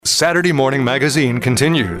Saturday Morning Magazine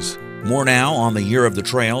continues. More now on the Year of the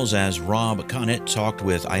Trails as Rob Connett talked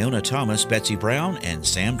with Iona Thomas, Betsy Brown, and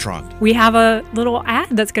Sam Trogdon. We have a little ad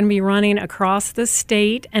that's going to be running across the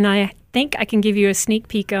state, and I think I can give you a sneak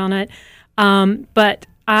peek on it. But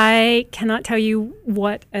I cannot tell you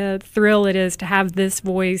what a thrill it is to have this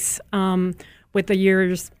voice with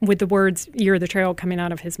the words "Year of the Trail" coming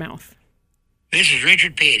out of his mouth. This is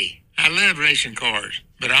Richard Petty. I love racing cars,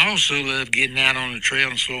 but I also love getting out on the trail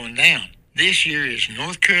and slowing down. This year is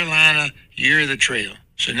North Carolina Year of the Trail.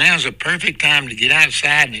 So now's a perfect time to get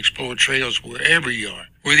outside and explore trails wherever you are.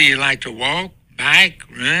 Whether you like to walk, bike,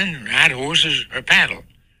 run, ride horses, or paddle,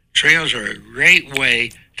 trails are a great way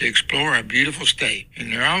to explore our beautiful state.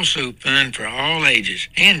 And they're also fun for all ages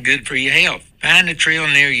and good for your health. Find a trail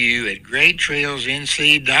near you at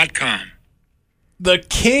greattrailsnc.com. The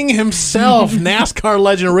king himself, NASCAR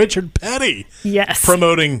legend Richard Petty. Yes.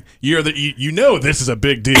 Promoting Year that you know this is a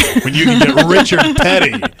big deal when you can get Richard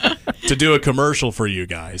Petty to do a commercial for you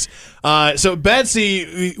guys. So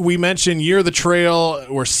Betsy, we mentioned Year of the Trail.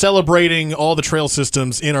 We're celebrating all the trail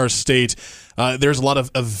systems in our state. There's a lot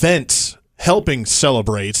of events helping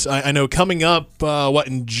celebrate. I know coming up,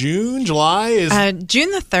 in June, July?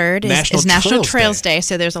 June the 3rd is National Trails Day.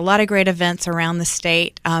 So there's a lot of great events around the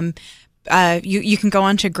state. You can go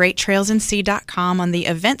on to greattrailsnc.com on the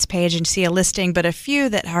events page and see a listing, but a few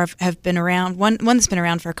that have been around, one that's been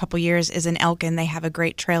around for a couple years is in Elkin. They have a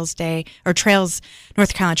Great Trails Day, or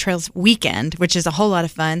North Carolina Trails Weekend, which is a whole lot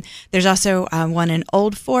of fun. There's also one in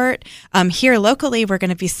Old Fort. Here locally, we're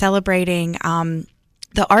going to be celebrating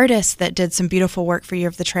the artists that did some beautiful work for Year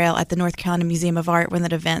of the Trail at the North Carolina Museum of Art with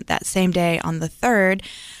an event that same day on the 3rd.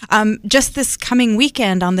 Just this coming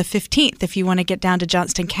weekend on the 15th, if you want to get down to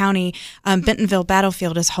Johnston County, Bentonville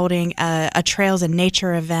Battlefield is holding a Trails and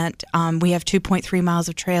Nature event. We have 2.3 miles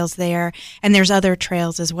of trails there, and there's other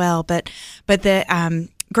trails as well. But the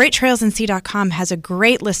GreatTrailsNC.com has a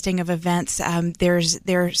great listing of events. There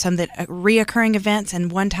are some that reoccurring events and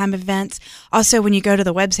one-time events. Also, when you go to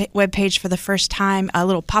the webpage for the first time, a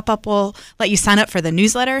little pop-up will let you sign up for the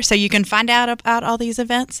newsletter so you can find out about all these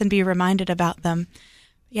events and be reminded about them.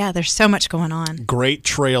 Yeah, there's so much going on.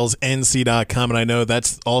 GreatTrailsNC.com, and I know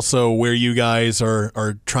that's also where you guys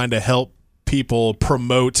are trying to help people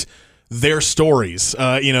promote their stories,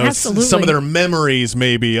 Absolutely. Some of their memories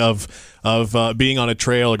maybe of being on a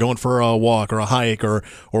trail or going for a walk or a hike or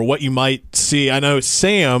what you might see. I know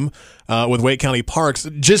Sam with Wake County Parks,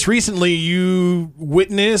 just recently you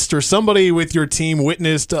witnessed, or somebody with your team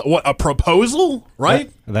witnessed, a proposal,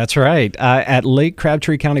 right? That's right. At Lake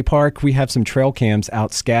Crabtree County Park, we have some trail cams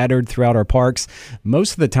out scattered throughout our parks.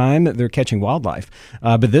 Most of the time, they're catching wildlife.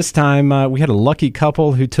 But this time, we had a lucky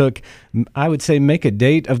couple who took, I would say, make a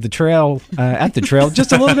date of the trail, at the trail,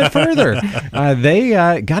 just a little bit further.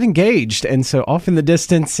 They got engaged. And so off in the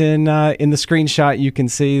distance in the screenshot, you can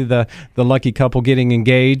see the lucky couple getting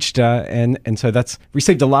engaged. And so that's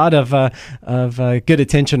received a lot of good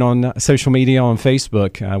attention on social media, on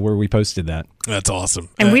Facebook, where we posted that. That's awesome.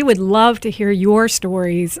 And we would love to hear your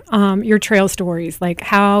stories, your trail stories, like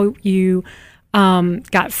how you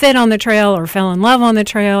got fit on the trail or fell in love on the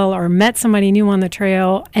trail or met somebody new on the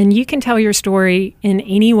trail. And you can tell your story in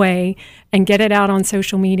any way and get it out on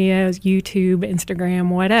social media, YouTube, Instagram,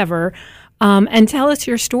 whatever. And tell us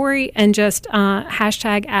your story and just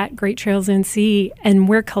hashtag at GreatTrailsNC. And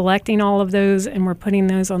we're collecting all of those and we're putting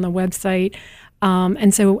those on the website.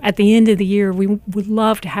 And so at the end of the year, we would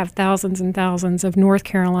love to have thousands and thousands of North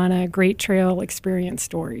Carolina Great Trail experience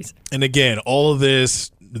stories. And again, all of this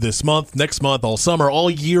month, next month, all summer, all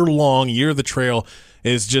year long, Year of the Trail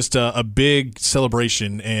is just a big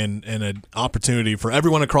celebration and an opportunity for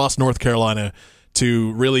everyone across North Carolina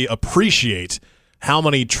to really appreciate how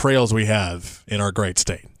many trails we have in our great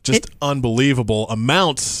state. Just unbelievable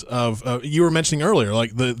amounts of, you were mentioning earlier,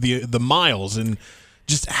 like the miles and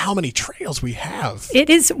just how many trails we have.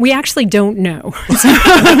 We actually don't know.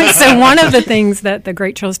 So one of the things that the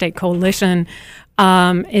Great Trail State Coalition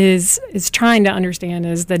is trying to understand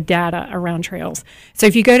is the data around trails. So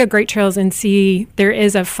if you go to Great Trails NC, there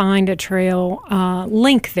is a Find a Trail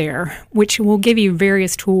link there, which will give you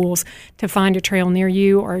various tools to find a trail near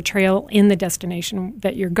you or a trail in the destination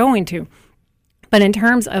that you're going to. But in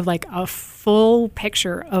terms of like a full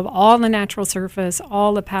picture of all the natural surface,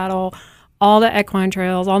 all the paddle, all the equine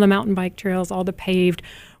trails, all the mountain bike trails, all the paved,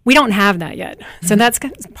 we don't have that yet. So that's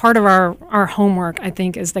part of our homework, I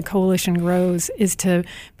think, as the coalition grows, is to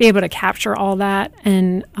be able to capture all that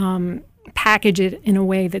and package it in a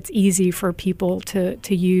way that's easy for people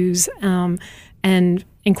to use and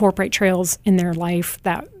incorporate trails in their life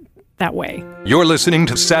that way. You're listening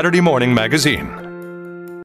to Saturday Morning Magazine.